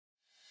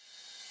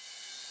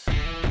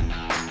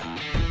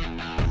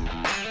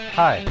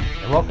Hi,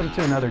 and welcome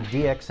to another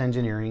DX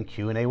Engineering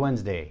Q&A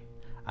Wednesday.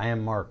 I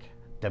am Mark,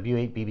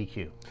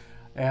 W8BBQ.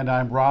 And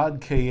I'm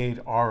Rod,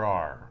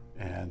 K8RR.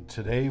 And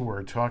today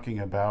we're talking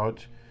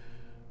about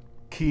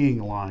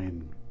keying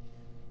line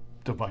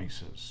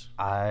devices.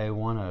 I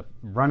want to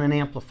run an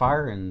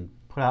amplifier and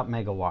put out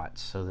megawatts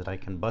so that I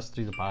can bust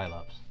through the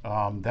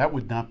pileups. That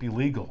would not be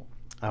legal.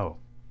 Oh,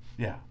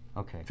 Yeah.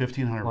 okay.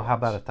 1,500 Well, how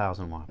about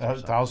 1,000 watts?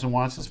 1,000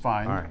 watts is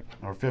fine. All right.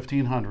 Or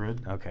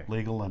 1,500, Okay.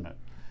 legal limit.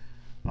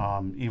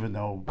 Even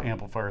though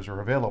amplifiers are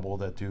available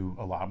that do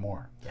a lot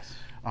more. Yes.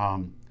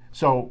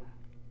 So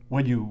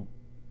when you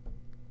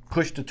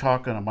push to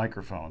talk on a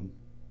microphone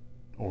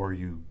or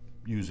you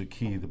use a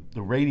key,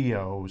 the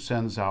radio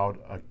sends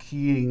out a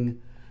keying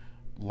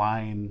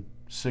line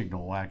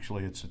signal.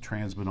 Actually, it's a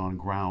transmit on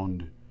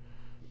ground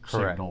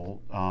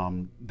signal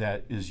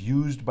that is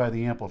used by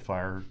the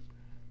amplifier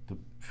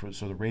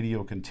so the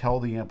radio can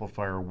tell the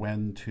amplifier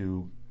when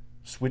to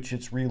switch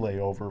its relay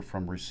over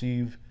from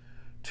receive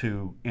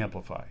to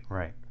amplify.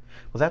 Right.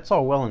 Well, that's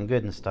all well and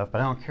good and stuff, but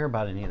I don't care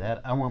about any of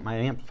that. I want my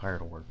amplifier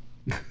to work.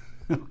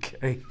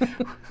 Okay.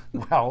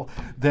 Well,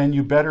 then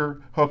you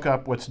better hook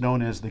up what's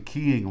known as the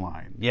keying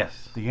line.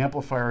 Yes. The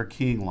amplifier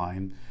keying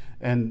line.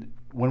 And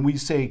when we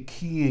say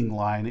keying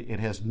line,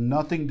 it has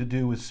nothing to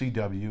do with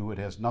CW. It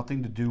has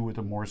nothing to do with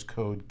a Morse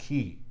code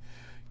key.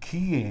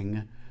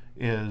 Keying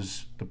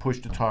is the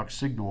push-to-talk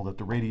signal that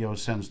the radio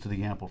sends to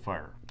the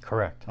amplifier.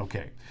 Correct.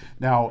 Okay.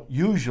 Now,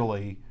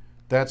 usually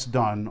that's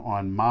done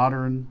on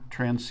modern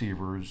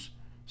transceivers,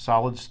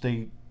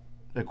 solid-state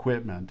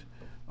equipment,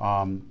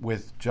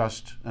 with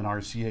just an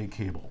RCA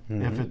cable.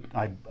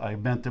 I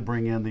meant to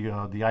bring in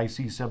the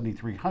IC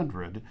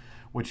 7300,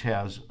 which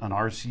has an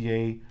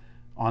RCA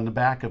on the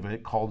back of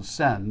it called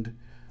send,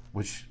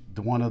 which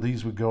one of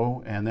these would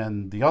go, and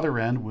then the other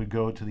end would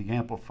go to the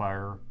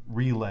amplifier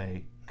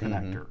relay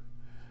connector.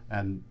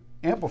 And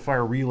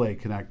amplifier relay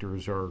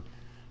connectors are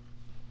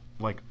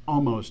like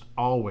almost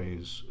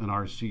always an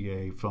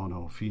RCA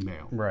phono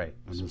female. Right.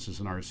 And this is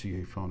an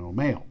RCA phono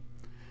male.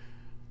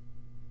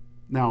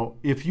 Now,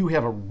 if you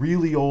have a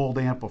really old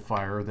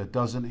amplifier that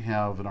doesn't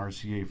have an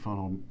RCA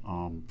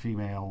phono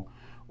female,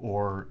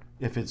 or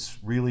if it's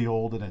really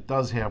old and it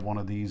does have one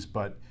of these,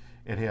 but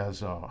it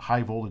has a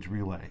high voltage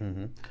relay.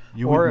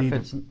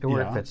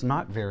 If it's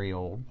not very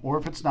old. Or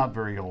if it's not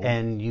very old.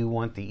 And you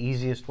want the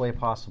easiest way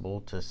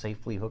possible to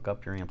safely hook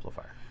up your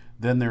amplifier.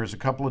 Then there's a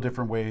couple of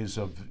different ways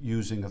of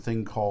using a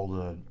thing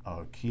called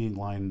a keying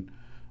line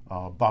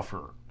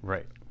buffer.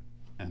 Right.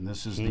 And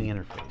this is keying the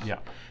interface. Yeah.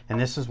 And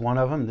this is one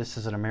of them. This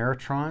is an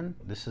Ameritron.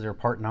 This is their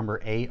part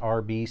number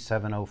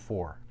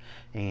ARB704.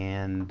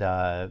 And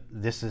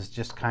this is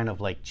just kind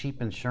of like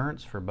cheap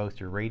insurance for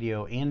both your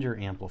radio and your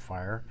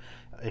amplifier.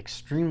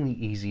 Extremely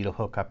easy to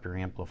hook up your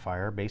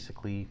amplifier.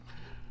 Basically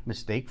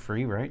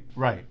mistake-free, right?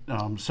 Right.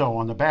 So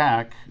on the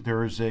back,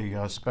 there is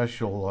a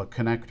special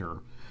connector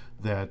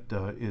that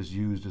is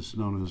used. It's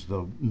known as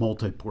the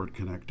multi-port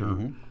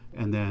connector.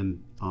 And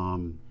then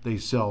they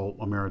sell,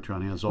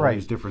 Ameritron has all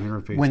these different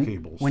interface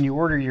cables. When you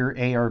order your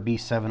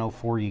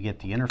ARB704, you get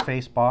the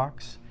interface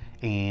box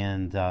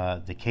and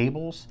the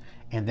cables,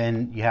 and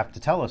then you have to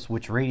tell us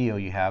which radio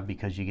you have,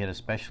 because you get a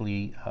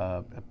specially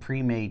a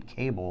pre-made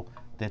cable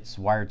that's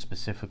wired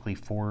specifically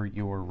for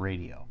your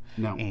radio.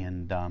 Now,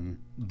 and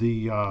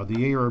the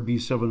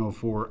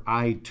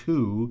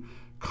ARB704I2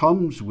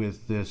 comes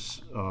with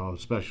this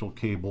special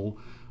cable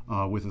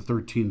with a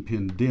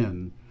 13-pin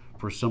DIN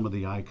for some of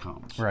the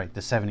ICOMs. Right,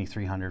 the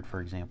 7300, for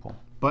example.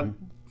 But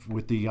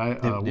with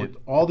with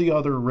all the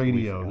other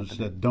radios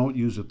that don't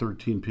use a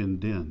 13-pin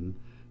DIN,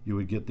 you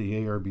would get the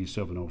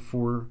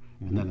ARB704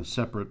 and then a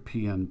separate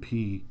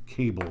PNP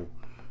cable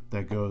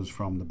that goes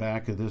from the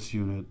back of this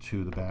unit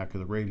to the back of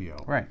the radio.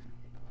 Right.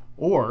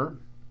 Or,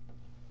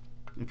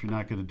 if you're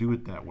not going to do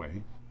it that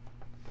way,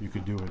 you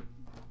could do it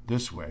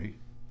this way,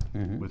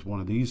 with one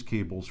of these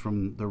cables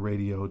from the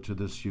radio to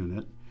this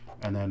unit,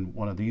 and then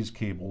one of these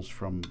cables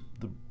from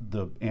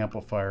the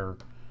amplifier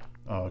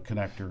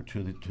connector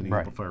to the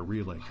amplifier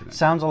relay connector.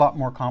 Sounds a lot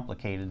more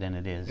complicated than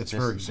it is. It's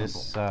very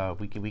simple.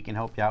 We can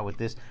help you out with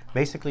this.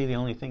 Basically, the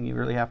only thing you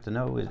really have to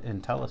know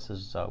and tell us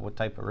is what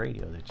type of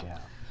radio that you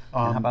have.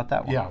 And how about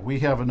that one? Yeah, we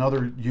have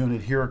another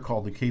unit here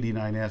called the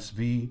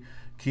KD9SV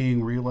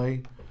keying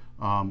relay,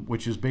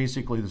 which is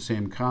basically the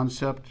same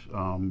concept.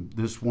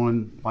 This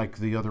one, like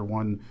the other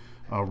one,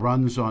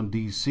 runs on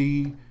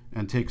DC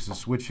and takes the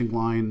switching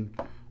line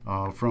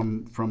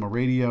from a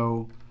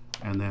radio,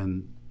 and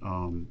then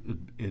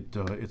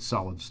it's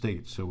solid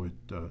state, so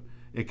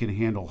it can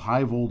handle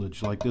high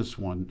voltage like this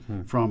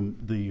one from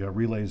the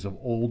relays of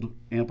old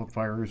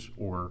amplifiers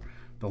or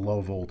the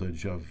low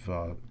voltage of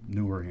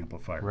newer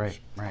amplifiers. Right,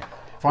 right.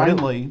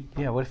 Finally,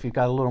 what if you've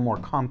got a little more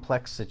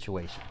complex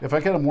situation? If I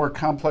get a more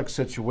complex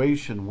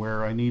situation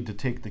where I need to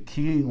take the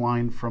keying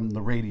line from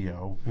the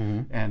radio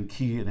and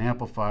key an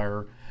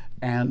amplifier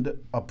and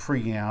a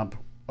preamp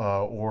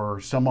or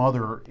some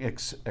other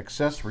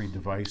accessory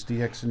device,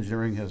 DX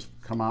Engineering has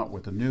come out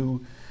with a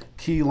new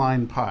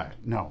Keyline Pi.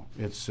 No,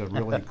 it's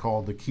really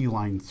called the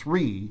Keyline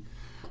 3,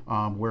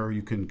 where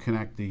you can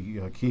connect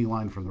the key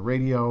line from the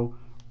radio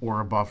or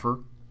a buffer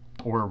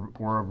or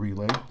a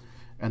relay,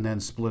 and then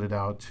split it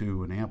out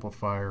to an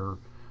amplifier,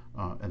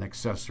 an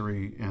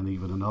accessory, and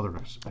even another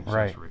accessory.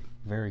 Right.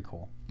 Very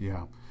cool.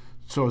 Yeah.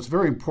 So it's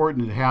very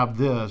important to have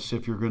this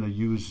if you're going to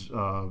use,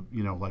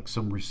 like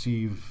some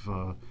receive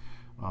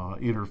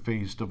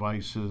interface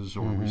devices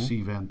or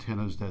receive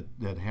antennas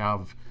that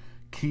have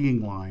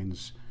keying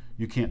lines.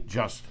 You can't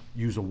just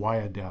use a Y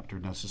adapter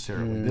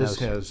necessarily. This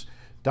has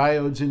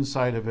diodes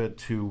inside of it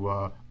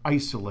to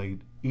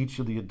isolate each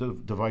of the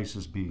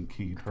devices being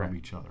keyed from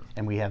each other.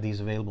 And we have these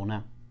available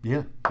now.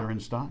 Yeah, they're in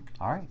stock.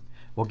 All right.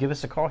 Well, give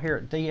us a call here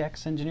at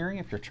DX Engineering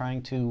if you're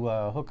trying to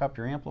hook up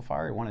your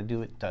amplifier. You want to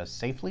do it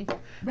safely.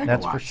 Megawatts.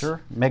 That's for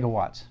sure.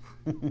 Megawatts.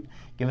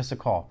 Give us a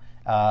call.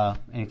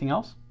 Anything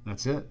else?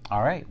 That's it.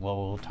 All right.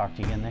 Well, we'll talk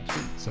to you again next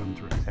week.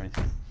 7-3.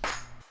 73.